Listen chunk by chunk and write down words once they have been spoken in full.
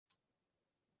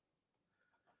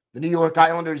The New York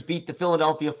Islanders beat the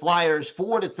Philadelphia Flyers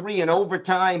 4-3 in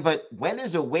overtime, but when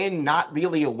is a win not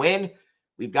really a win?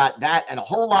 We've got that and a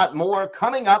whole lot more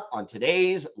coming up on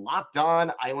today's Locked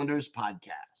On Islanders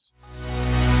podcast.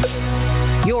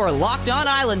 Your Locked On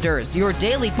Islanders, your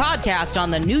daily podcast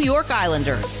on the New York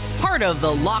Islanders. Part of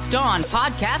the Locked On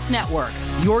Podcast Network,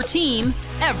 your team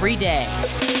every day.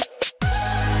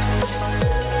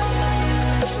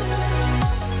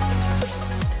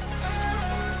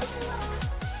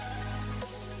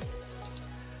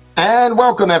 And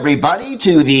welcome, everybody,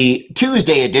 to the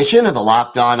Tuesday edition of the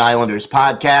Locked On Islanders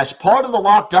podcast, part of the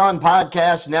Locked On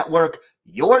Podcast Network,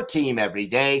 your team every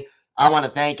day. I want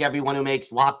to thank everyone who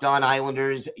makes Locked On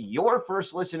Islanders your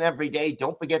first listen every day.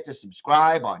 Don't forget to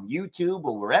subscribe on YouTube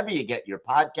or wherever you get your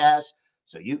podcasts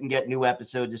so you can get new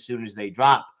episodes as soon as they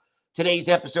drop. Today's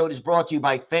episode is brought to you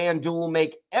by FanDuel.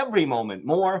 Make every moment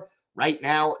more. Right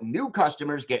now, new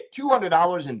customers get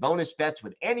 $200 in bonus bets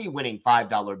with any winning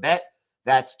 $5 bet.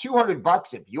 That's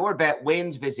 $200 if your bet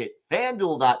wins. Visit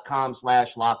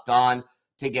FanDuel.com/lockedon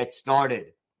to get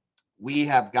started. We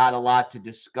have got a lot to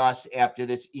discuss after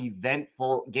this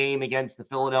eventful game against the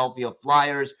Philadelphia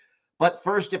Flyers. But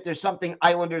first, if there's something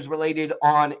Islanders related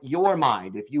on your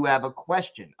mind, if you have a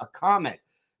question, a comment,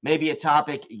 maybe a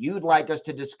topic you'd like us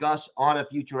to discuss on a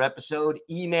future episode,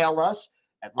 email us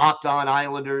at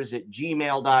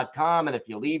lockedonislanders@gmail.com. And if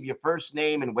you leave your first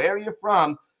name and where you're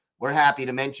from, we're happy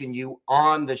to mention you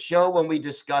on the show when we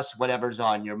discuss whatever's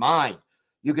on your mind.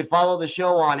 You could follow the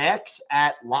show on X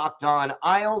at Locked On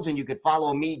Isles, and you could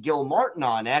follow me, Gil Martin,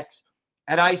 on X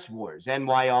at Ice Wars,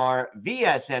 NYR,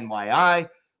 VSNYI.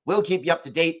 We'll keep you up to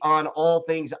date on all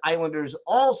things Islanders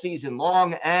all season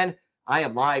long, and I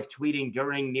am live tweeting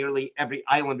during nearly every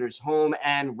Islanders home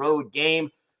and road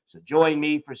game. So join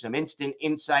me for some instant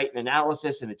insight and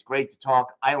analysis, and it's great to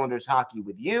talk Islanders hockey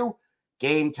with you,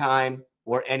 game time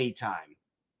or anytime.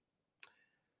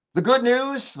 The good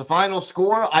news, the final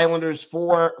score, Islanders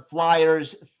 4,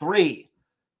 Flyers 3.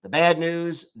 The bad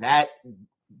news, that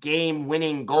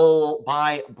game-winning goal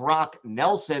by Brock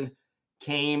Nelson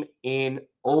came in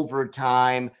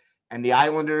overtime, and the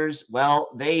Islanders,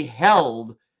 well, they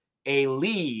held a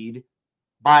lead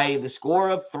by the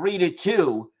score of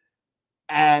 3-2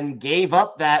 and gave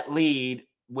up that lead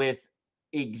with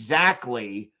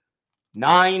exactly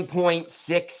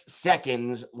 9.6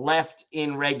 seconds left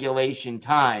in regulation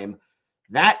time.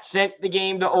 That sent the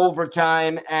game to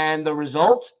overtime, and the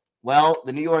result, well,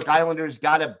 the New York Islanders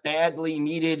got a badly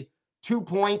needed 2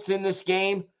 points in this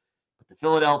game. But the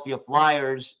Philadelphia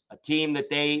Flyers, a team that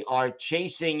they are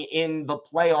chasing in the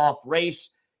playoff race,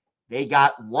 they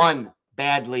got one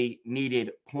badly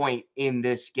needed point in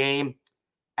this game.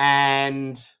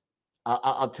 And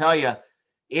I'll tell you,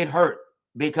 it hurt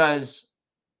because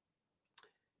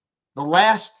the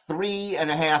last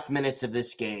 3.5 minutes of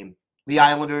this game, the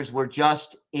Islanders were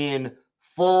just in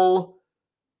full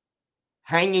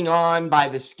hanging on by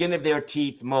the skin of their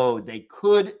teeth mode. They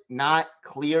could not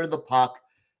clear the puck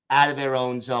out of their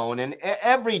own zone. And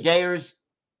everydayers,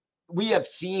 we have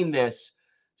seen this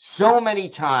so many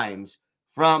times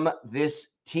from this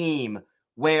team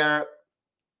where,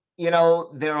 you know,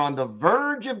 they're on the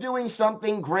verge of doing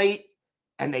something great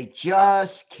and they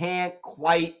just can't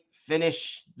quite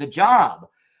finish the job.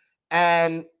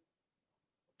 And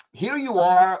here you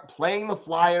are playing the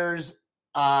Flyers.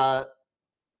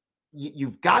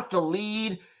 You've got the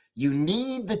lead. You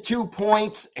need the 2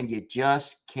 points, and you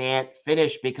just can't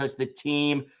finish because the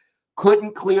team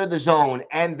couldn't clear the zone,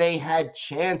 and they had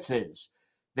chances.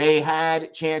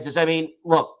 I mean,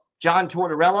 look, John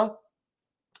Tortorella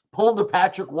pulled a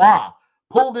Patrick Waugh,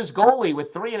 pulled his goalie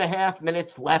with 3.5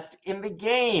 minutes left in the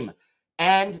game.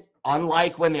 And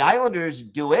unlike when the Islanders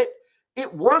do it,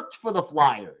 it worked for the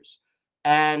Flyers.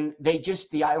 And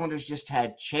the Islanders just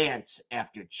had chance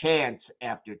after chance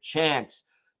after chance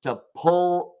to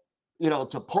pull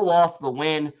off the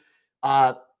win.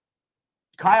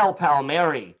 Kyle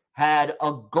Palmieri had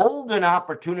a golden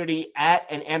opportunity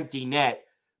at an empty net.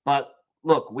 But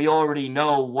look, we already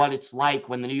know what it's like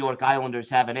when the New York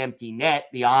Islanders have an empty net.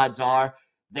 The odds are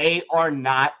they are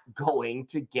not going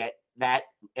to get that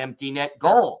empty net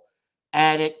goal.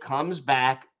 And it comes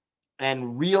back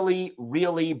and really,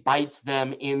 really bites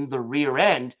them in the rear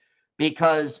end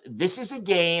because this is a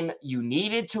game you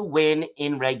needed to win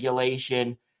in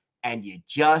regulation and you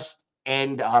just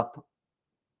end up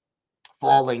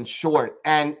falling short.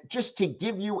 And just to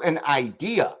give you an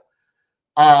idea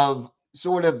of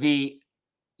sort of the,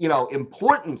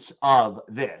 importance of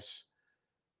this,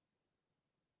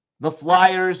 the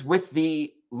Flyers with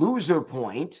the loser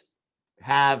point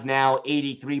have now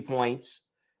 83 points.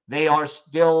 They are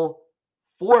still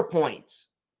 4 points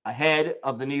ahead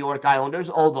of the New York Islanders,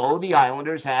 although the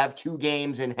Islanders have 2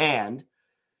 games in hand.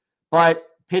 But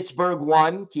Pittsburgh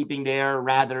won, keeping their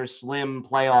rather slim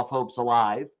playoff hopes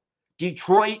alive.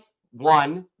 Detroit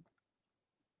won,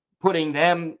 putting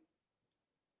them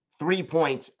 3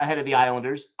 points ahead of the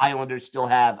Islanders. Islanders still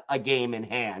have a game in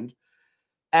hand.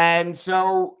 And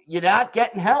so you're not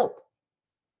getting help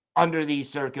under these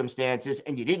circumstances.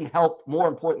 And you didn't help, more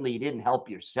importantly, you didn't help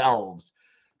yourselves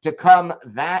to come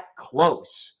that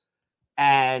close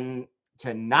and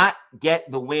to not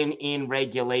get the win in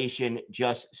regulation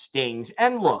just stings.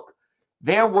 And look,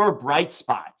 there were bright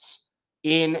spots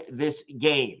in this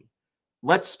game.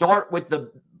 Let's start with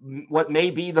what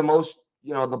may be the most,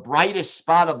 the brightest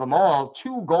spot of them all.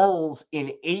 2 goals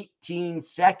in 18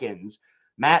 seconds.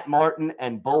 Matt Martin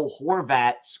and Bo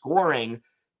Horvat scoring.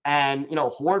 And,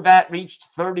 Horvat reached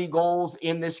 30 goals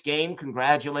in this game.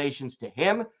 Congratulations to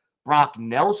him. Brock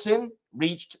Nelson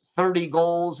reached 30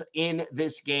 goals in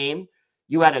this game.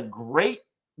 You had a great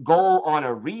goal on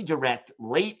a redirect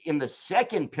late in the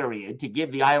second period to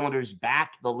give the Islanders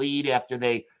back the lead after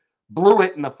they blew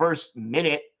it in the first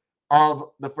minute of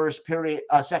the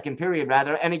second period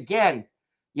rather. And again,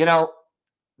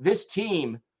 this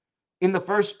team in the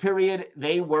first period,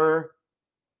 they were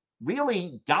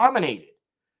really dominated.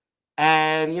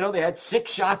 And, they had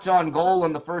 6 shots on goal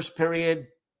in the first period.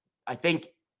 I think,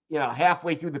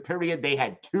 halfway through the period, they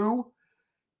had 2.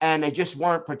 And they just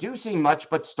weren't producing much.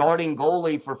 But starting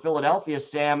goalie for Philadelphia,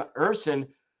 Sam Ersson,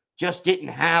 just didn't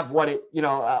have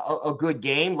a good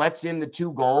game. Lets in the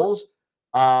 2 goals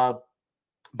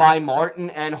by Martin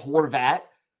and Horvat.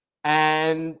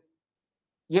 And,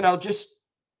 just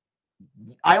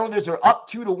Islanders are up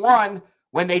 2-1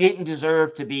 when they didn't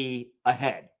deserve to be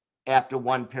ahead after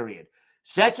 1 period.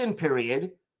 Second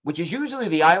period, which is usually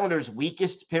the Islanders'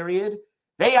 weakest period,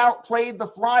 they outplayed the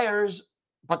Flyers,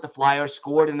 but the Flyers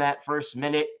scored in that first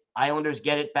minute. Islanders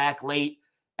get it back late.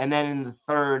 And then in the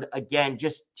third, again,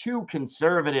 just too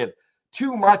conservative,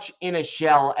 too much in a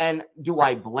shell. And do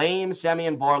I blame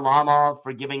Semyon Varlamov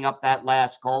for giving up that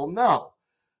last goal? No.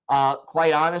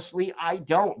 Quite honestly, I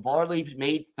don't. Varley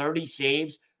made 30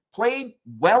 saves, played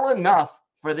well enough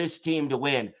for this team to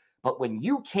win. But when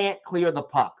you can't clear the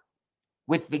puck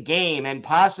with the game and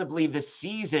possibly the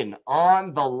season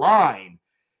on the line,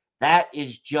 that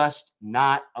is just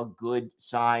not a good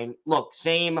sign. Look,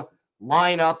 same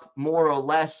lineup, more or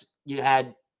less. You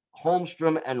had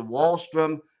Holmstrom and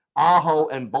Wahlstrom, Aho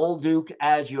and Bolduc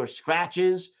as your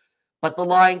scratches, but the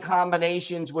line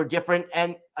combinations were different.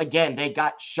 And again, they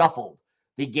got shuffled.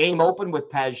 The game opened with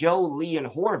Pajot, Lee, and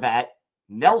Horvat.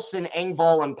 Nelson,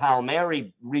 Engvall, and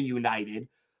Palmieri reunited.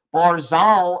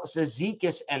 Barzal,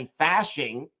 Cizikas, and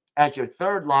Fasching as your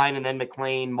third line, and then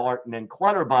McLean, Martin, and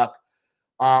Clutterbuck.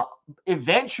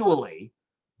 Eventually,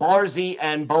 Barzy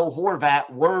and Bo Horvat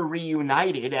were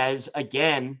reunited as,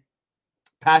 again,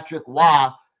 Patrick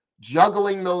Waugh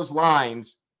juggling those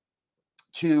lines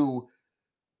to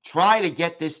try to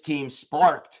get this team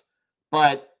sparked.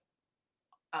 But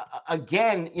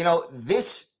again,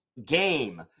 this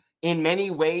game in many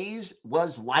ways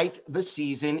was like the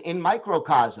season in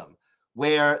microcosm,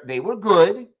 where they were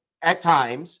good at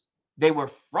times, they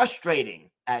were frustrating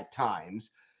at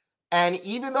times, and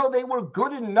even though they were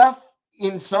good enough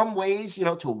in some ways,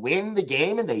 to win the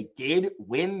game, and they did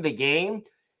win the game,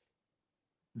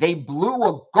 they blew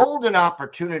a golden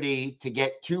opportunity to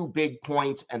get 2 big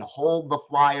points and hold the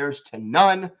Flyers to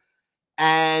none.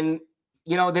 And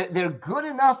they're good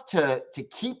enough to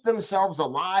keep themselves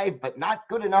alive, but not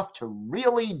good enough to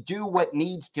really do what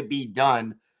needs to be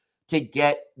done to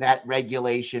get that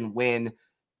regulation win.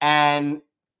 And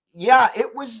yeah,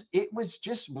 it was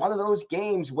just one of those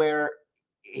games where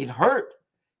it hurt.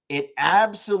 It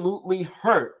absolutely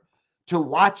hurt to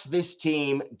watch this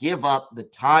team give up the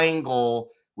tying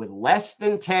goal with less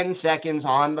than 10 seconds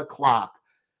on the clock.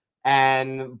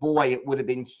 And boy, it would have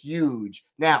been huge.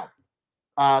 Now,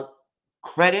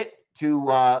 credit to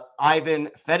Ivan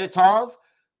Fedotov,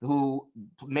 who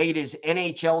made his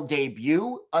NHL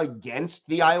debut against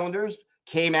the Islanders,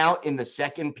 came out in the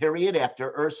second period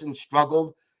after Ersson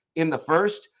struggled in the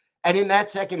first. And in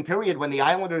that second period, when the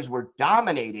Islanders were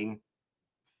dominating,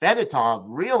 Fedotov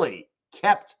really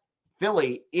kept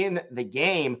Philly in the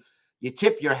game. You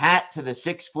tip your hat to the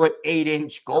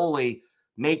 6'8" goalie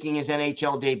making his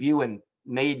NHL debut and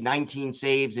made 19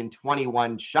 saves and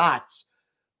 21 shots.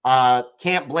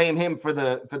 Can't blame him for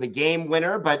the game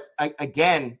winner, but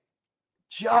again,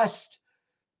 just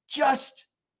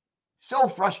so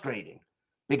frustrating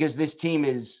because this team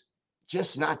is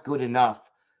just not good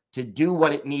enough to do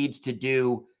what it needs to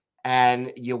do,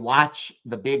 and you watch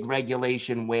the big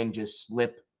regulation win just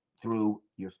slip through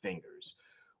your fingers.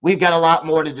 We've got a lot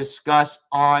more to discuss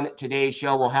on today's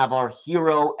show. We'll have our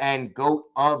hero and GOAT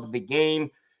of the game.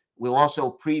 We'll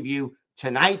also preview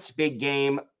tonight's big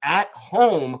game at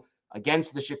home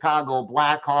against the Chicago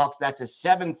Blackhawks. That's a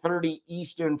 7:30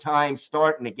 Eastern time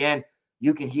start. And again,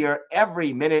 you can hear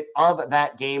every minute of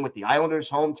that game with the Islanders'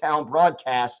 hometown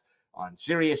broadcast on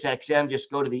SiriusXM. Just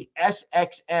go to the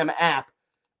SXM app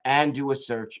and do a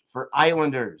search for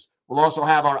Islanders. We'll also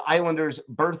have our Islanders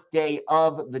birthday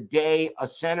of the day, a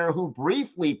center who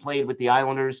briefly played with the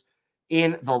Islanders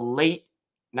in the late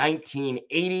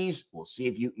 1980s. We'll see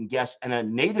if you can guess, and a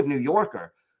native New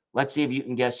Yorker. Let's see if you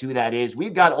can guess who that is.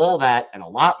 We've got all that and a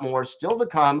lot more still to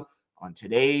come on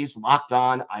today's Locked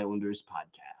On Islanders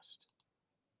podcast.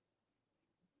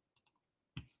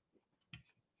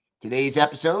 Today's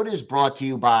episode is brought to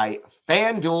you by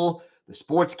FanDuel. The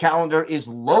sports calendar is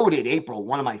loaded. April,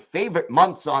 one of my favorite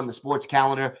months on the sports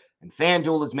calendar, and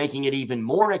FanDuel is making it even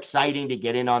more exciting to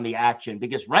get in on the action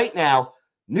because right now,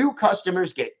 new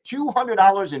customers get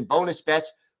 $200 in bonus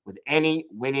bets with any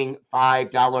winning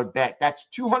 $5 bet. That's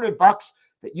 $200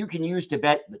 that you can use to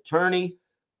bet the tourney,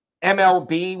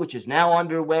 MLB, which is now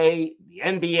underway, the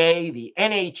NBA, the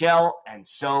NHL, and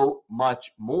so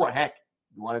much more. Heck,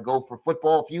 you want to go for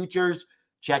football futures?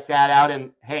 Check that out.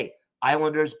 And hey,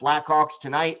 Islanders, Blackhawks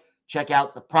tonight. Check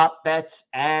out the prop bets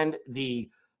and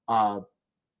the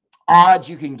odds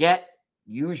you can get.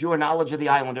 Use your knowledge of the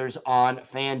Islanders on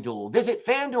FanDuel. Visit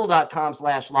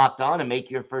FanDuel.com/lockedon and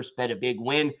make your first bet a big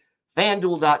win.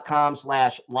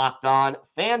 FanDuel.com/lockedon.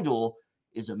 FanDuel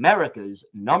is America's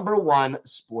 #1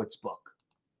 sports book.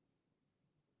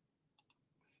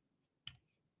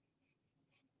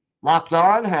 Locked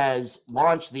On has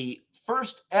launched the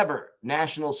first ever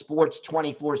national sports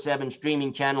 24/7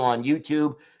 streaming channel on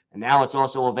YouTube, and now it's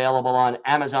also available on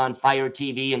Amazon Fire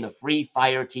TV and the free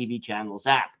Fire TV channels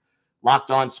app.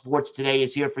 Locked On Sports Today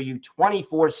is here for you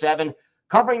 24/7,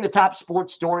 covering the top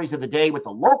sports stories of the day with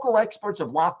the local experts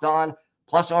of Locked On,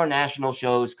 plus our national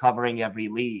shows covering every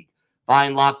league.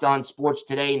 Find Locked On Sports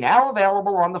Today now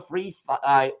available on the free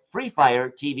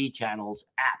Fire TV channels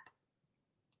app.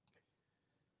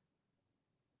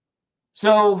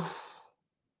 So,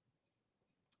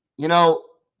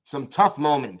 some tough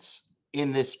moments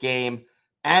in this game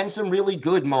and some really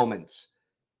good moments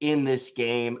in this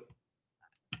game.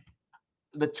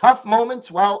 The tough moments,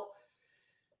 well,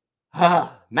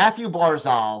 Mathew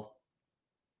Barzal,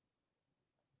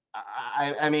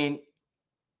 I mean,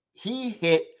 he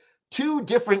hit two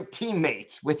different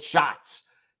teammates with shots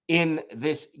in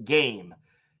this game.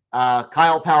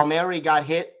 Kyle Palmieri got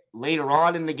hit later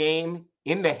on in the game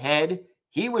in the head.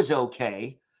 He was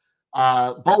okay.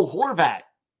 Bo Horvat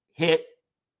hit.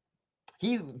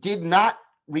 He did not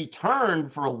return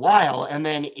for a while, and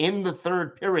then in the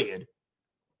third period,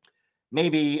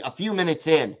 maybe a few minutes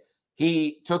in,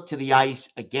 he took to the ice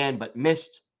again, but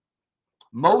missed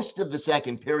most of the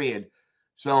second period.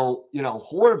 So,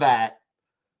 Horvat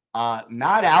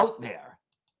not out there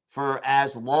for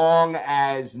as long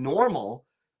as normal,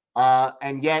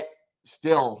 and yet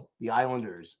still the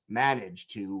Islanders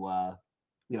managed to,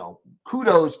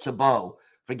 kudos to Bo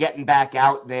for getting back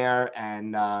out there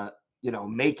and,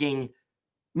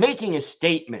 making a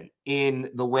statement in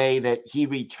the way that he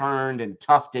returned and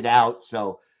toughed it out.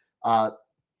 So,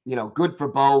 good for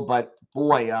Bo, but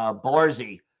boy,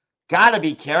 Barzy, got to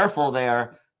be careful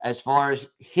there as far as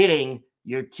hitting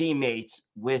your teammates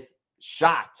with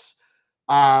shots.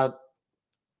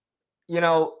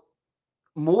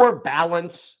 More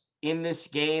balance in this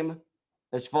game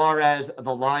as far as the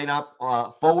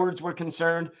lineup. Forwards were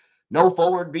concerned. No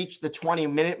forward reached the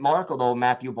 20-minute mark, although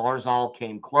Mathew Barzal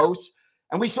came close.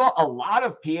 And we saw a lot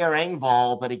of Pierre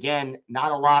Engvall, but again,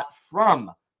 not a lot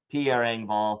from Pierre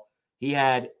Engvall. He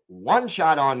had one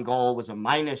shot on goal, was a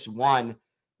 -1,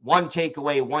 one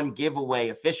takeaway, one giveaway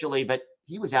officially, but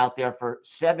he was out there for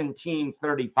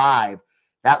 17:35.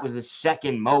 That was the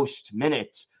second most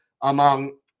minutes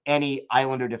among any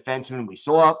Islander defenseman. We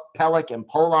saw Pelech and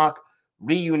Polak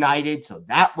reunited, so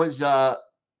that was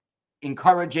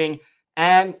encouraging.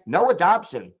 And Noah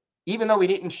Dobson, even though he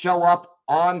didn't show up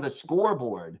on the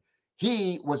scoreboard,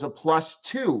 he was a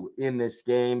 +2 in this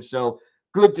game. So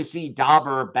good to see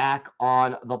Dauber back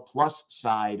on the plus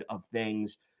side of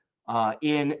things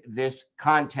in this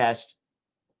contest.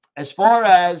 As far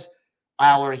as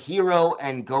our hero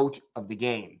and GOAT of the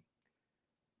game,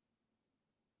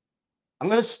 I'm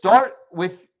going to start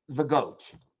with the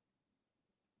GOAT.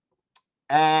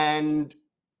 And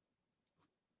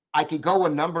I could go a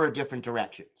number of different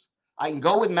directions. I can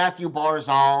go with Mathew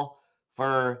Barzal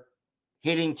for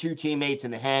hitting two teammates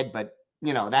in the head, but,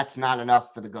 that's not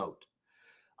enough for the GOAT.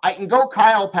 I can go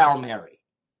Kyle Palmieri,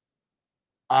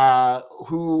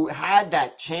 who had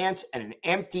that chance at an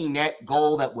empty net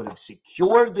goal that would have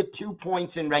secured the 2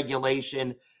 points in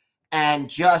regulation and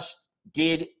just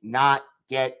did not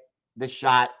get the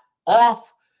shot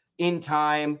off in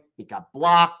time. It got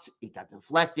blocked. It got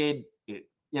deflected. It,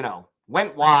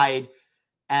 went wide.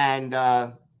 And,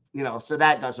 so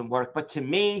that doesn't work. But to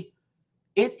me,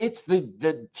 it's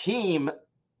the team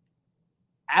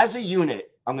as a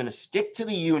unit. I'm going to stick to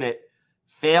the unit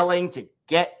failing to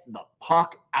get the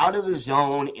puck out of the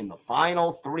zone in the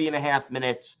final 3.5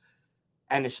 minutes,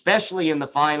 and especially in the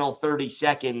final 30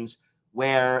 seconds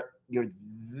where you're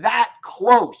that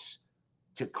close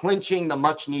to clinching the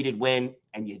much-needed win,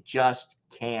 and you just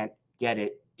can't get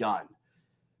it done.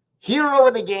 Hero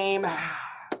of the game,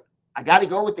 I got to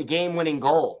go with the game-winning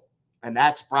goal, and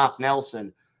that's Brock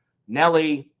Nelson.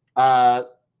 Nelly,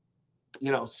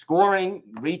 scoring,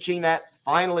 reaching that,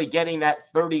 finally getting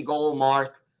that 30-goal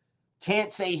mark.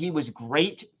 Can't say he was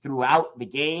great throughout the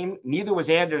game. Neither was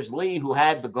Anders Lee, who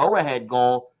had the go-ahead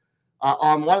goal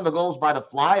on one of the goals by the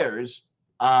Flyers.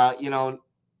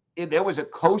 There was a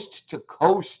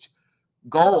coast-to-coast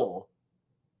goal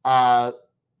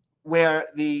where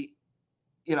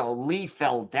Lee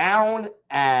fell down,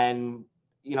 and,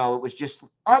 it was just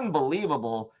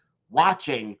unbelievable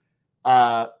watching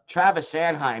Travis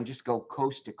Sanheim just go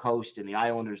coast to coast and the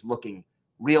Islanders looking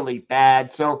really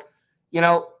bad. So,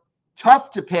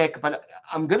 tough to pick, but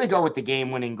I'm going to go with the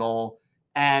game-winning goal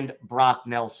and Brock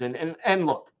Nelson. And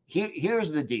look,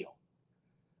 here's the deal.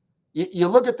 You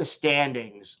look at the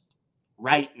standings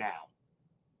right now,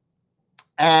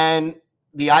 and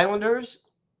the Islanders,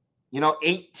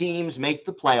 8 teams make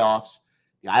the playoffs.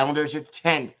 The Islanders are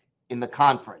 10th in the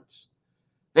conference.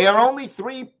 They are only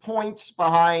 3 points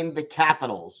behind the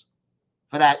Capitals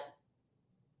for that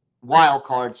wild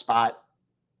card spot.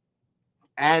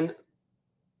 And,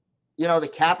 the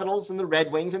Capitals and the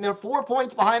Red Wings, and they're 4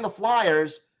 points behind the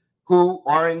Flyers, who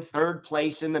are in 3rd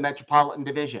place in the Metropolitan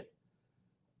Division.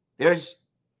 There's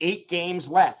 8 games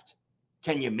left.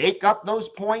 Can you make up those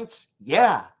points?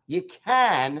 Yeah, you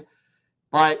can,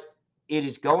 but it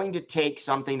is going to take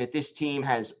something that this team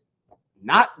has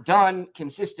not done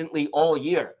consistently all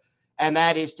year, and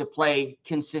that is to play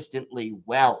consistently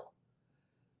well.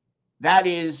 That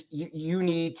is, you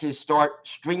need to start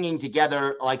stringing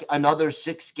together like another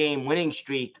 6-game winning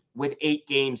streak with 8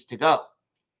 games to go.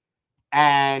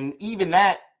 And even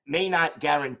that may not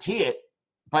guarantee it,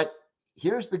 but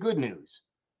here's the good news.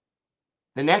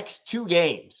 The next 2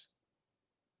 games,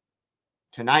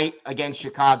 tonight against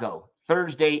Chicago,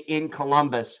 Thursday in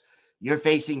Columbus, you're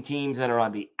facing teams that are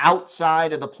on the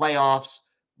outside of the playoffs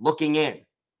looking in.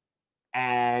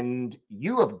 And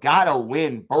you have got to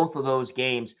win both of those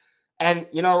games. And,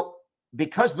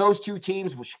 because those 2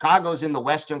 teams, Chicago's in the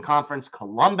Western Conference,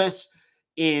 Columbus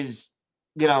is,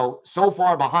 so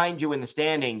far behind you in the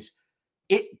standings,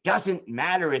 it doesn't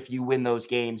matter if you win those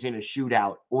games in a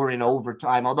shootout or in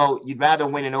overtime, although you'd rather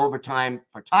win in overtime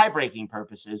for tie-breaking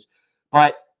purposes,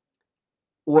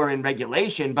 or in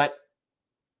regulation, but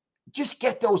just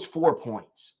get those 4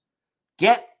 points.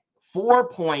 Get 4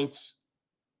 points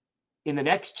in the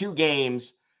next 2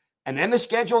 games, and then the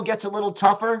schedule gets a little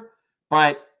tougher,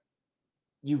 but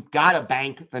you've got to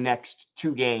bank the next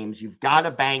 2 games. You've got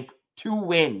to bank 2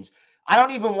 wins. I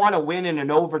don't even want to win in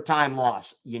an overtime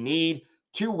loss. You need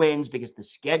 2 wins because the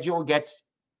schedule gets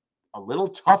a little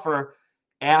tougher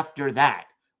after that,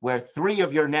 where 3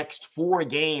 of your next 4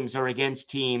 games are against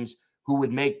teams who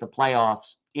would make the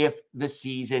playoffs if the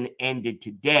season ended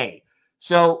today.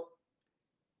 So,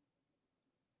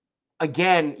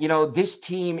 again, this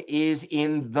team is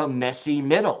in the messy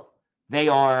middle. They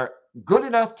are good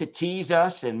enough to tease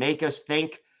us and make us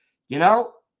think,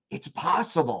 it's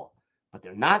possible, but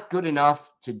they're not good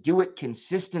enough to do it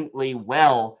consistently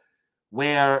well,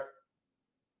 where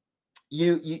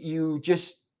you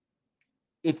just,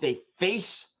 if they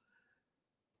face,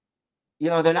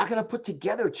 they're not going to put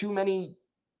together too many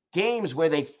games where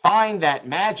they find that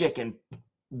magic and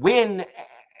win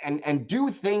and do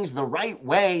things the right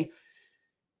way.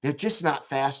 They're just not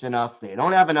fast enough. They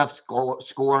don't have enough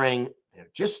scoring. They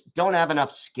just don't have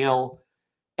enough skill.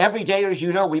 Every day, as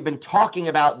you know, we've been talking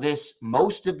about this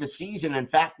most of the season. In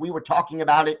fact, we were talking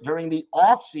about it during the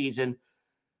off season.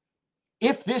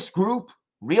 If this group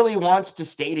really wants to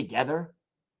stay together,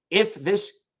 if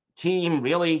this team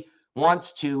really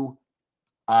wants to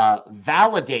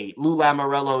validate Lou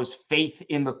Lamoriello's faith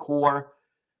in the core,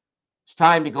 it's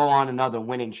time to go on another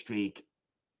winning streak.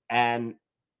 And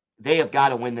they have got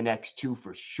to win the next 2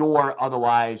 for sure.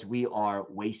 Otherwise, we are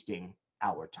wasting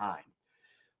our time.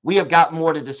 We have got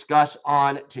more to discuss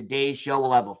on today's show.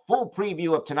 We'll have a full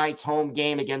preview of tonight's home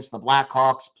game against the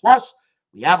Blackhawks. Plus,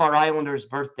 we have our Islanders'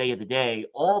 birthday of the day.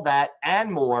 All that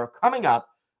and more coming up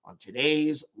on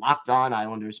today's Locked On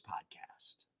Islanders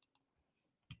podcast.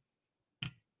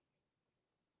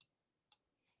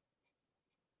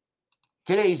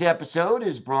 Today's episode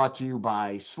is brought to you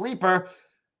by Sleeper.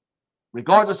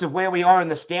 Regardless of where we are in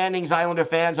the standings, Islander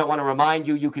fans, I want to remind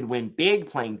you, you can win big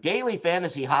playing daily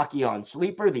fantasy hockey on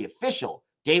Sleeper, the official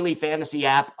daily fantasy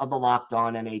app of the Locked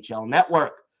On NHL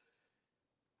Network.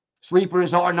 Sleeper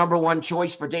is our number one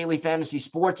choice for daily fantasy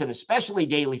sports and especially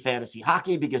daily fantasy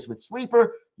hockey, because with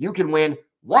Sleeper, you can win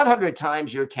 100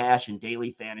 times your cash in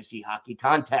daily fantasy hockey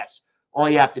contests. All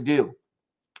you have to do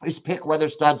is pick whether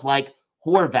studs like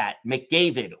Horvat,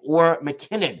 McDavid, or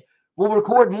McKinnon will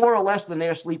record more or less than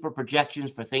their Sleeper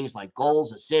projections for things like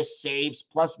goals, assists, saves,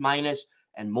 plus, minus,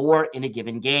 and more in a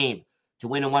given game. To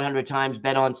win a 100 times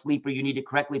bet on Sleeper, you need to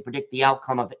correctly predict the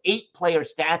outcome of 8 player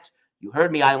stats. You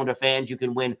heard me, Islander fans. You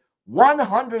can win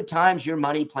 100 times your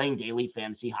money playing daily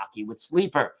fantasy hockey with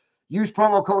Sleeper. Use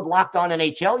promo code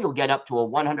LOCKEDONNHL. You'll get up to a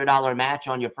 $100 match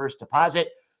on your first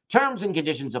deposit. Terms and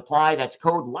conditions apply. That's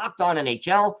code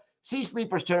LOCKEDONNHL. See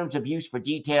Sleeper's terms of use for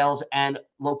details and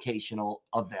locational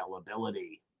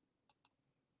availability.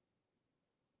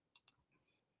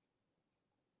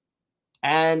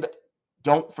 And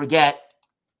don't forget,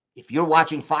 if you're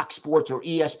watching Fox Sports or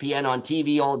ESPN on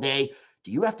TV all day,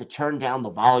 do you have to turn down the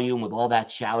volume with all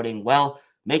that shouting? Well,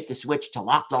 make the switch to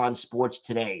Locked On Sports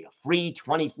today, a free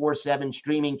 24/7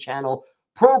 streaming channel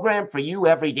programmed for you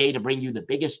every day to bring you the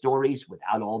biggest stories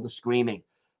without all the screaming.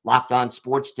 Locked On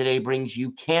Sports Today brings you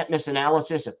can't-miss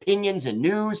analysis, opinions, and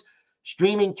news,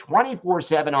 streaming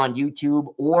 24/7 on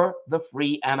YouTube or the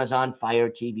free Amazon Fire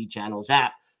TV channels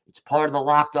app. It's part of the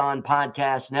Locked On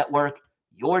Podcast Network,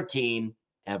 your team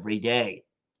every day.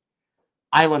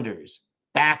 Islanders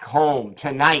back home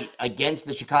tonight against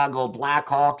the Chicago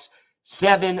Blackhawks,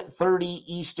 7:30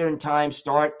 Eastern time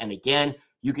start. And again,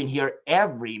 you can hear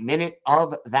every minute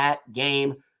of that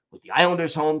game with the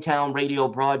Islanders' hometown radio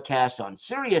broadcast on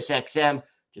SiriusXM.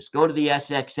 Just go to the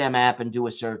SXM app and do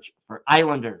a search for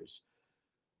Islanders.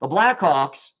 The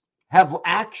Blackhawks have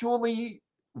actually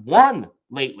won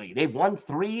lately. They've won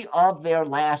 3 of their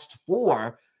last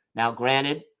 4. Now,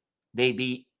 granted, they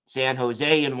beat San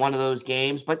Jose in one of those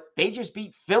games, but they just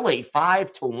beat Philly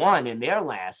 5-1 in their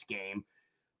last game,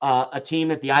 a team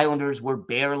that the Islanders were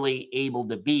barely able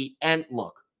to beat. And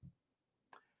look,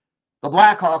 the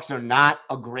Blackhawks are not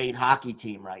a great hockey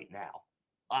team right now.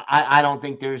 I don't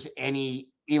think there's any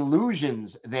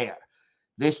illusions there.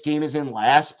 This team is in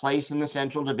last place in the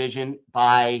Central Division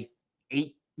by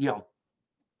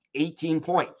 18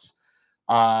 points.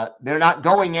 They're not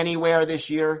going anywhere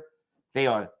this year. They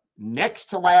are next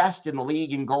to last in the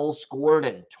league in goals scored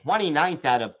and 29th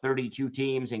out of 32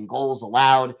 teams in goals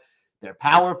allowed. Their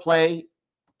power play,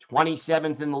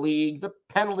 27th in the league. The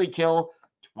penalty kill,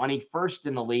 21st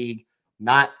in the league.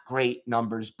 Not great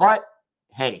numbers, but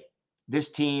hey, this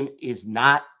team is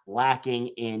not lacking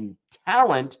in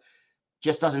talent,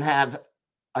 just doesn't have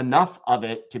enough of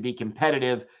it to be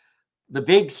competitive. The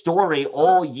big story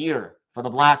all year for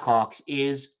the Blackhawks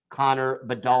is Connor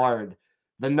Bedard,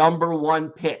 the number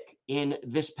 1 pick in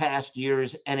this past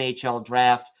year's NHL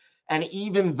draft. And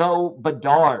even though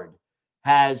Bedard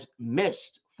has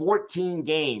missed 14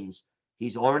 games,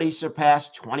 he's already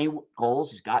surpassed 20 goals.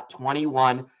 He's got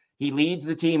 21. He leads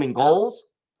the team in goals,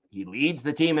 he leads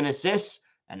the team in assists,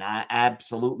 and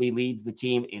absolutely leads the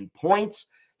team in points.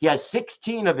 He has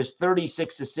 16 of his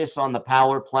 36 assists on the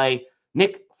power play.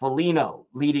 Nick Foligno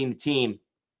leading the team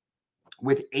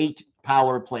with 8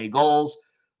 power play goals.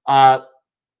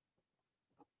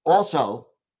 Also,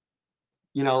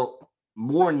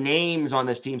 more names on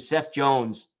this team. Seth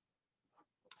Jones,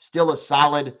 still a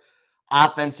solid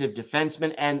offensive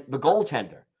defenseman, and the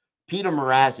goaltender, Peter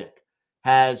Mrazek,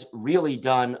 has really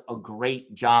done a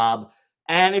great job.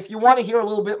 And if you want to hear a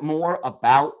little bit more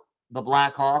about the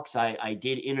Blackhawks, I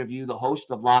did interview the host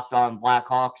of Locked On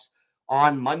Blackhawks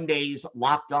on Monday's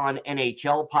Locked On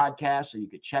NHL podcast, so you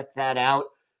could check that out.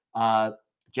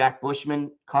 Jack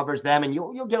Bushman covers them, and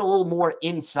you'll get a little more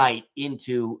insight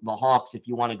into the Hawks if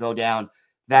you want to go down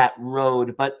that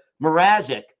road. But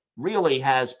Mrazek really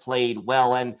has played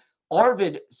well, and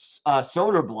Arvid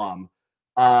Soderblom,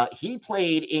 he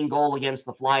played in goal against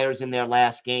the Flyers in their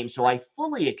last game, so I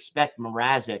fully expect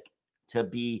Mrazek to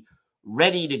be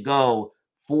ready to go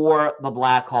for the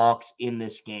Blackhawks in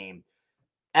this game.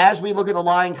 As we look at the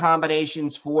line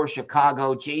combinations for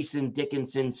Chicago, Jason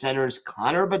Dickinson centers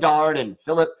Connor Bedard and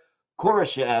Philip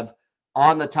Kurashev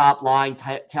on the top line.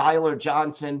 Tyler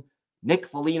Johnson, Nick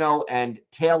Foligno and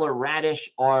Taylor Radish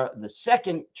are the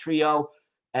second trio.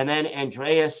 And then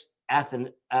Andreas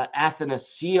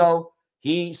Athanasio,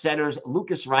 he centers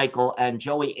Lucas Reichel and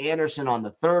Joey Anderson on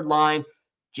the third line.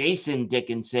 Jason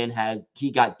Dickinson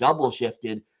got double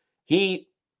shifted. He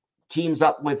teams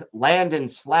up with Landon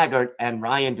Slaggart and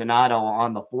Ryan Donato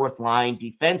on the fourth line.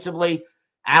 Defensively,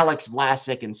 Alex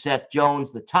Vlasic and Seth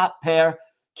Jones, the top pair.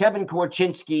 Kevin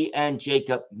Korchinski and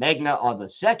Jacob Megna are the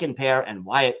second pair, and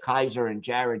Wyatt Kaiser and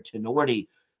Jared Tenorti,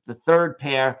 the third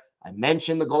pair. I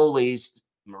mentioned the goalies,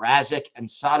 Mrazek and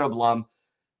Soderblom.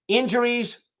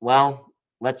 Injuries, well,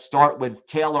 let's start with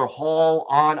Taylor Hall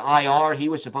on IR. He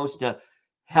was supposed to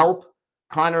help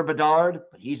Connor Bedard,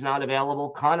 but he's not available.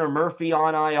 Connor Murphy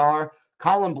on IR.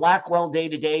 Colin Blackwell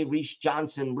day-to-day. Reese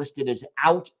Johnson listed as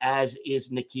out, as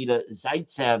is Nikita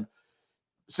Zaitsev.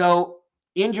 So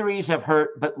injuries have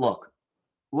hurt, but look,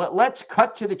 let's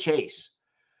cut to the chase.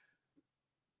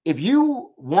 If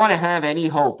you want to have any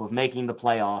hope of making the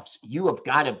playoffs, you have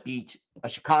got to beat a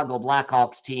Chicago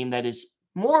Blackhawks team that is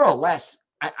more or less,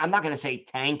 I'm not going to say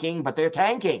tanking, but they're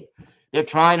tanking. They're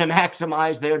trying to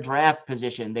maximize their draft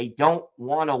position. They don't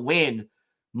want to win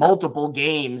multiple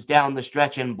games down the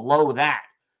stretch and blow that.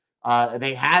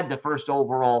 They had the first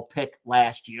overall pick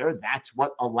last year. That's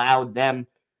what allowed them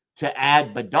to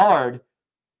add Bedard.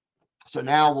 So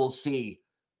now we'll see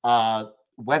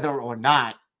whether or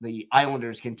not the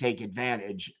Islanders can take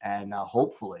advantage and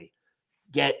hopefully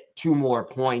get 2 more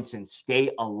points and stay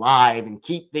alive and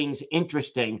keep things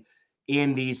interesting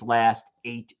in these last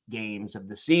 8 games of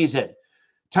the season.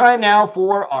 Time now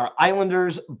for our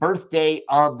Islanders birthday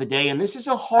of the day. And this is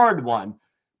a hard one,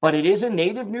 but it is a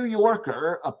native New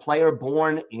Yorker, a player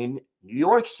born in New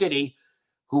York City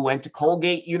who went to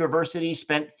Colgate University,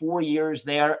 spent 4 years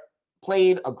there,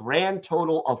 played a grand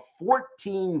total of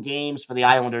 14 games for the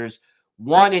Islanders,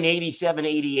 1 in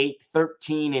 87-88,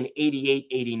 13 in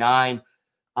 88-89.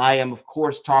 I am, of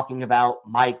course, talking about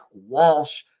Mike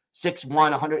Walsh, 6'1",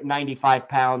 195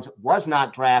 pounds, was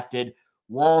not drafted.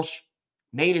 Walsh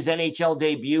made his NHL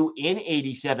debut in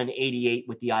 87-88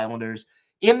 with the Islanders.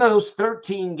 In those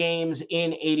 13 games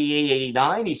in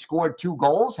 88-89, he scored 2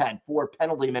 goals, had 4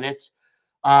 penalty minutes,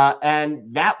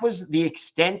 and that was the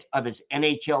extent of his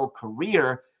NHL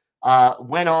career.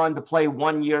 Went on to play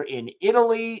 1 year in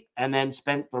Italy and then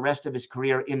spent the rest of his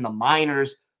career in the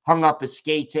minors, hung up his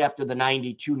skates after the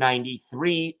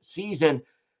 92-93 season.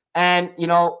 And, you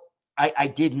know, I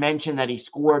did mention that he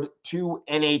scored 2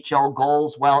 NHL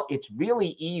goals. Well, it's really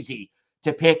easy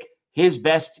to pick his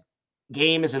best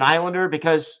game as an Islander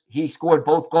because he scored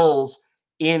both goals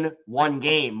in 1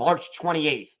 game. March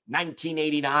 28th,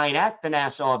 1989 at the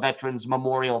Nassau Veterans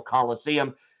Memorial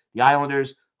Coliseum. The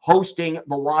Islanders hosting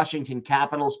the Washington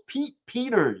Capitals. Pete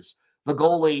Peters, the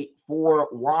goalie for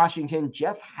Washington.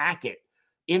 Jeff Hackett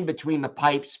in between the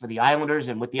pipes for the Islanders.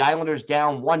 And with the Islanders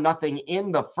down 1-0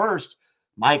 in the first,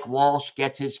 Mike Walsh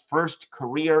gets his first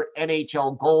career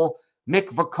NHL goal. Mick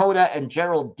Vukota and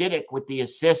Gerald Didick with the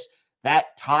assists.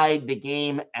 That tied the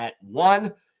game at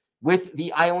 1. With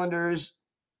the Islanders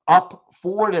up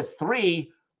 4-3,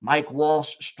 Mike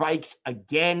Walsh strikes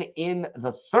again in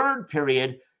the third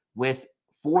period with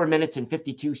 4 minutes and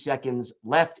 52 seconds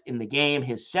left in the game.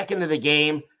 His second of the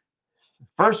game,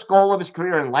 first goal of his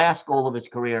career and last goal of his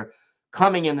career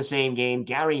coming in the same game.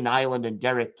 Gary Nyland and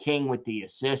Derek King with the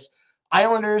assists.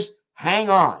 Islanders hang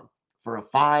on for a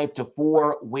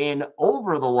 5-4 win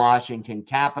over the Washington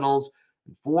Capitals.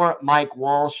 For Mike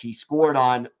Walsh, he scored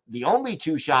on the only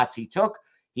 2 shots he took.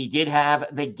 He did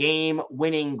have the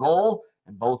game-winning goal,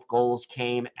 and both goals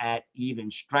came at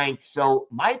even strength. So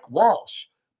Mike Walsh,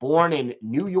 born in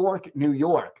New York, New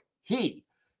York, he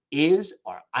is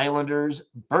our Islanders'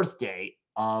 birthday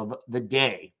of the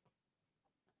day.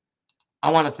 I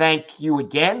want to thank you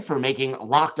again for making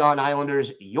Locked On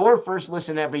Islanders your first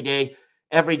listen every day.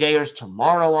 Everydayers,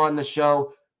 tomorrow on the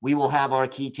show, we will have our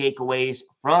key takeaways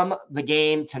from the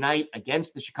game tonight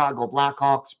against the Chicago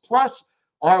Blackhawks, plus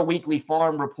our weekly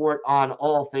farm report on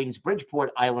all things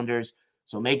Bridgeport Islanders.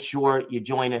 So make sure you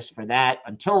join us for that.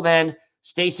 Until then,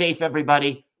 stay safe,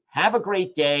 everybody. Have a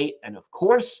great day. And of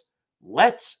course,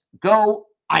 let's go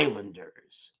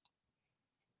Islanders.